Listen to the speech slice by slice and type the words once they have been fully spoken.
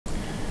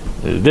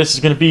This is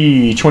going to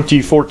be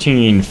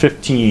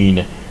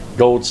 2014-15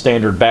 Gold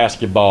Standard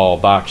Basketball,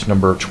 box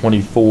number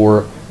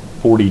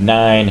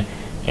 2449.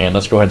 And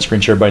let's go ahead and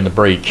screen share everybody in the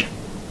break.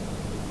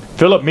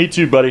 Philip, me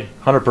too, buddy.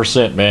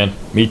 100%, man.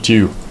 Me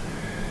too.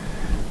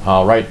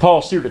 All right,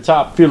 Paul C at the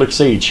top, Felix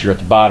H. You're at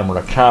the bottom. We're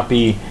going to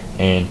copy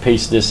and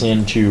paste this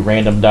into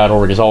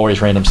random.org. As always,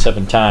 random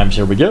 7 times.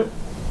 Here we go.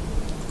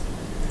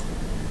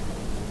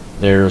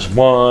 There's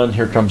 1.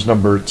 Here comes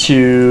number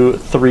 2,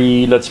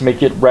 3. Let's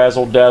make it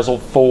razzle dazzle.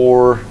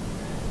 4,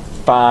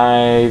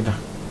 5,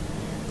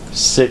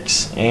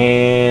 6,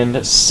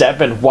 and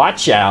 7.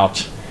 Watch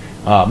out.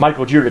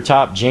 Michael G at the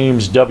top,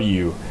 James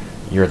W.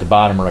 You're at the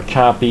bottom. We're going to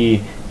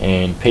copy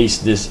and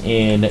paste this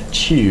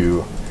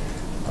into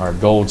our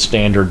Gold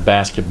Standard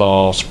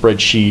Basketball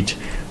spreadsheet,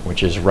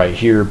 which is right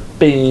here.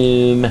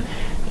 Boom.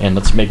 And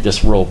let's make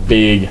this real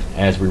big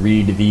as we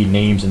read the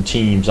names and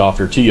teams off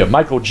here to you.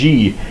 Michael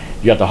G.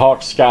 You got the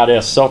Hawks, Scott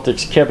S.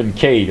 Celtics, Kevin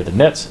K. You got the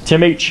Nets,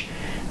 Tim H.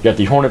 You got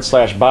the Hornets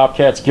 /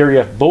 Bobcats, Gary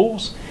F.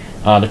 Bulls.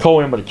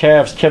 Nicole M. with the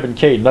Cavs, Kevin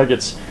K.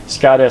 Nuggets,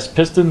 Scott S.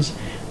 Pistons.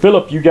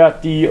 Philip, you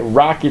got the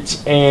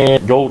Rockets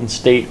and Golden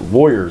State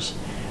Warriors.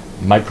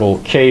 Michael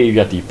K. You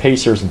got the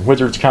Pacers and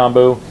Wizards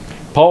combo.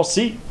 Paul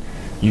C.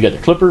 You got the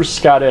Clippers,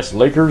 Scott S.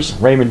 Lakers.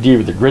 Raymond D.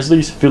 with the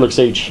Grizzlies, Felix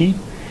H. Heat.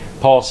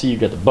 Paul C. You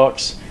got the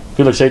Bucks.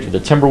 Felix H. with the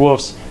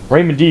Timberwolves.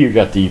 Raymond D. You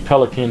got the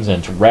Pelicans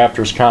and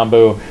Raptors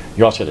combo.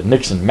 You also got the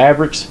Knicks and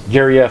Mavericks.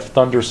 Gary F.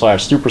 Thunder /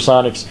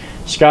 Supersonics.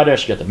 Scott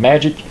S. You got the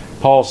Magic.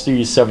 Paul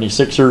C.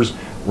 76ers.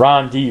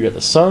 Ron D. You got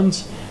the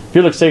Suns.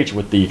 Felix H.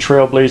 with the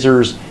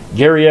Trailblazers.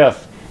 Gary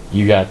F.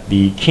 You got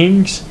the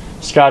Kings.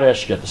 Scott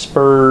S. You got the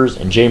Spurs.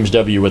 And James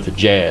W. with the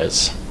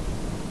Jazz.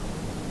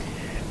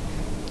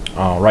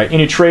 All right.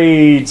 Any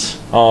trades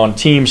on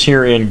teams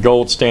here in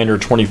Gold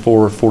Standard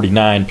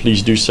 2449,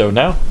 please do so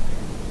now.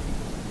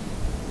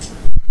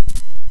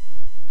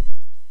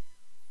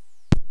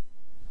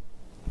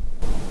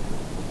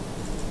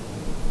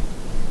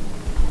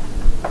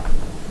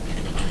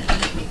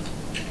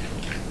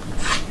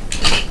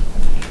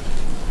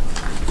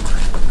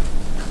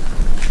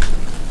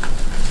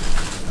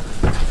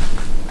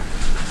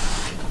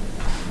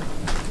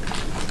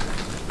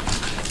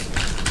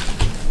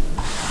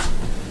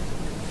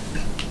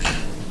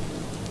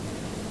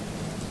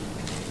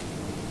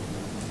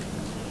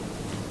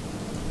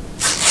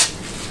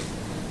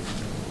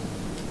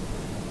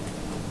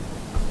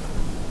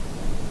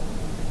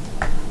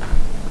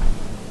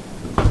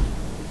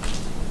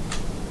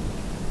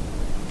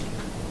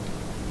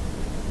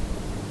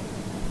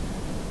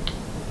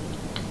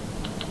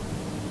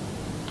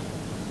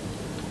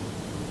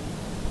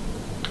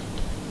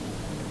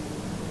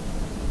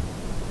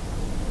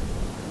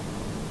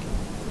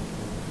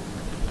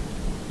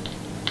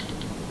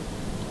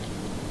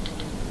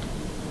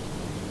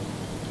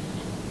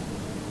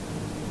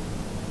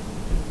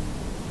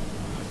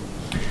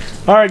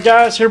 All right,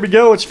 guys, here we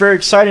go. It's very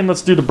exciting.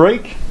 Let's do the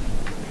break.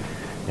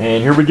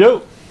 And here we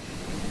go.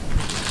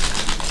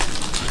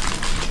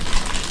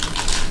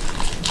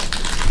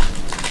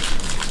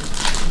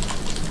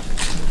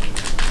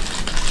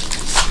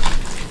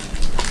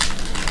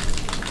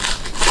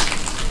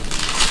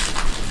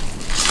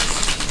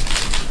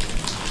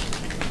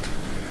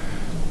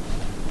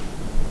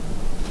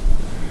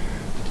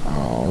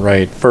 All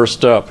right,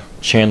 first up,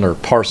 Chandler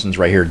Parsons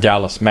right here.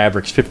 Dallas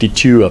Mavericks,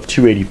 52 of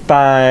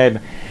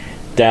 285.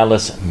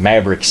 Dallas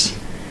Mavericks.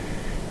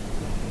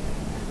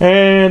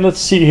 And let's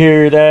see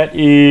here. That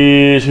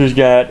is, who's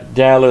got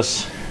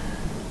Dallas?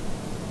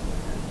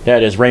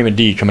 That is Raymond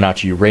D coming out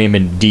to you.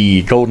 Raymond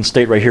D. Golden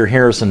State right here.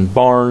 Harrison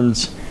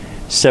Barnes,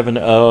 7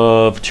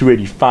 of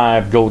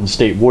 285. Golden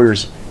State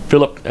Warriors.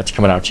 Philip, that's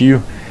coming out to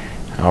you.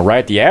 All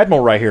right. The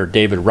Admiral right here.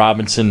 David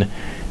Robinson,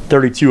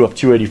 32 of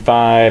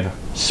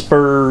 285.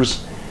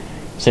 Spurs.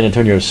 San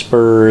Antonio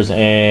Spurs.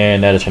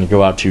 And that is going to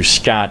go out to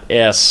Scott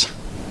S.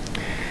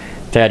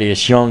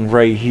 Thaddeus Young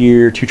right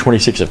here,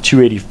 226 of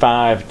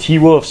 285.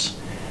 T-Wolves.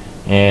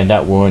 And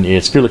that one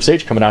is Felix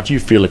H coming out to you.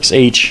 Felix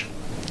H.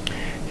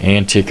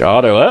 Antique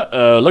Auto.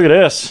 Uh-oh, look at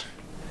this.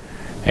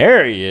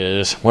 There he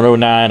is.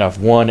 109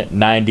 of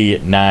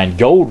 199.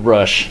 Gold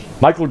Rush.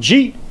 Michael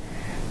G.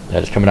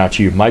 That is coming out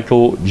to you.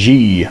 Michael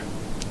G.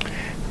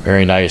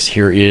 Very nice.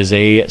 Here is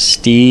a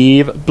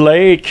Steve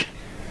Blake.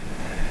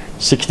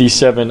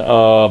 67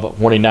 of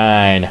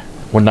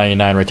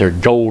 199 right there.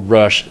 Gold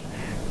Rush.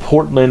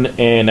 Portland,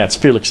 and that's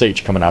Felix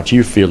H coming out to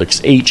you.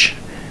 Felix H.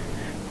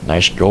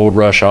 Nice Gold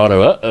Rush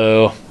auto.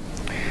 Uh-oh.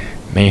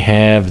 May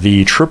have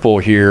the triple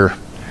here.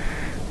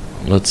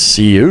 Let's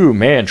see. Ooh,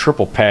 man,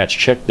 triple patch.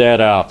 Check that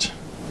out.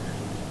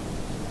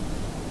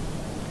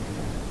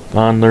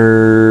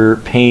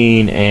 Bondler,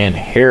 Payne, and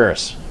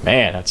Harris.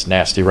 Man, that's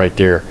nasty right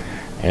there.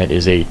 That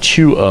is a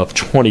 2 of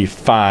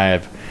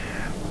 25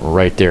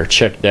 right there.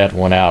 Check that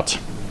one out.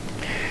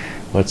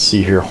 Let's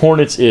see here.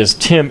 Hornets is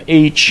Tim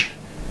H.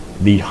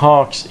 The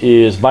Hawks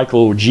is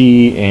Michael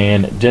G.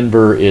 And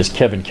Denver is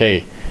Kevin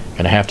K.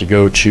 Gonna have to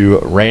go to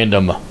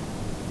random. Gonna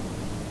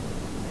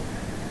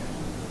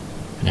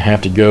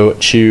have to go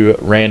to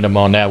random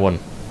on that one.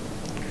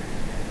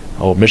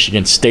 Oh,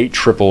 Michigan State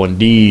triple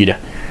indeed.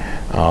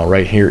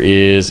 Right here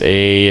is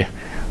a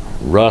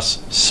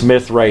Russ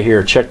Smith right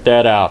here. Check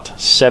that out.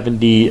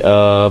 70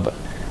 of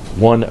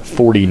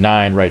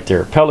 149 right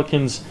there.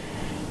 Pelicans.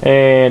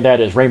 And that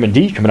is Raymond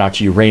D. Coming out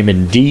to you,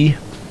 Raymond D.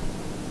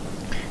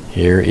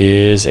 Here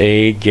is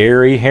a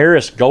Gary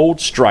Harris gold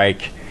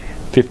strike.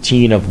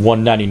 15 of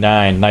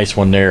 199. Nice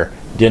one there.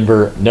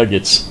 Denver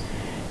Nuggets.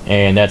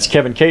 And that's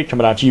Kevin K.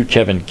 Coming out to you,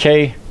 Kevin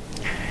K.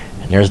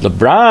 And there's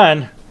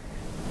LeBron.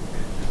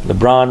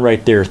 LeBron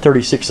right there.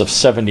 36 of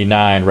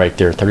 79 right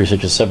there.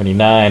 36 of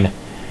 79.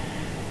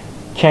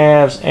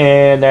 Cavs.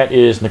 And that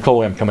is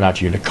Nicole M. Coming out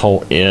to you,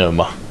 Nicole M.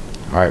 All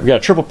right, we got a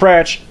triple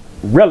patch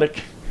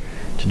relic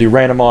to do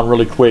random on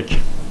really quick.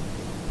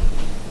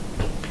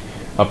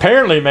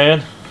 Apparently,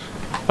 man.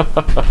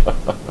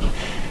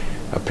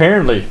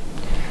 Apparently.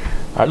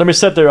 All right, let me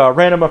set the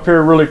random up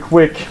here really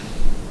quick.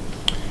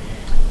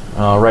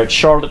 All right,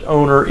 Charlotte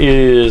owner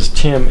is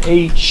Tim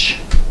H.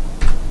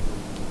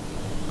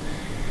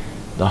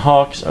 The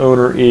Hawks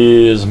owner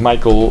is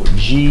Michael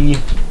G.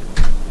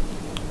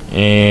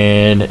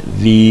 And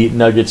the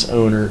Nuggets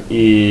owner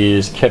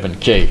is Kevin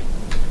K.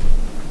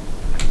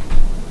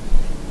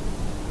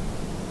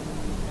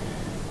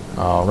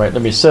 All right,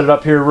 let me set it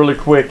up here really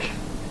quick.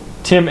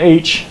 Tim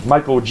H,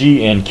 Michael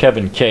G, and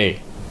Kevin K.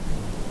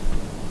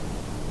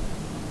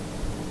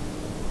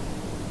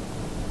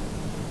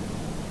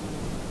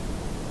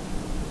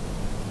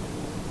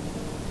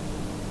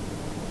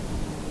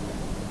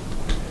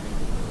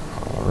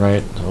 All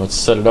right, so let's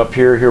set it up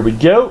here. Here we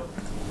go.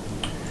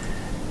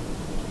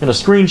 Gonna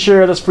screen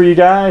share this for you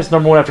guys.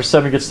 Number 1 after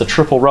 7 gets the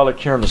triple relic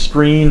here on the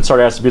screen.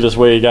 Sorry it has to be this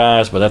way,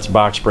 guys, but that's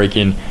box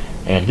breaking.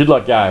 And good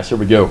luck, guys. Here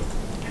we go.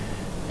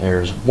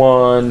 There's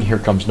 1. Here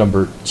comes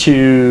number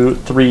 2,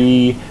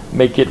 3.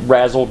 Make it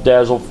razzle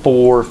dazzle.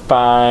 4,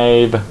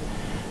 5,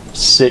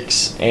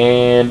 6,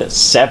 and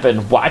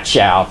 7. Watch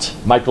out.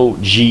 Michael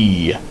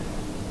G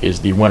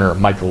is the winner.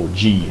 Michael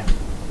G.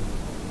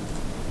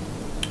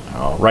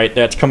 All right,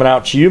 that's coming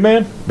out to you,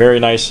 man. Very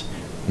nice,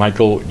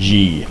 Michael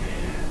G.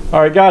 All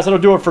right, guys, that'll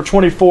do it for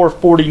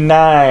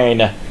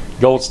 $24.49.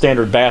 Gold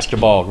Standard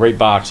Basketball. Great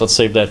box. Let's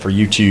save that for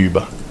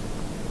YouTube.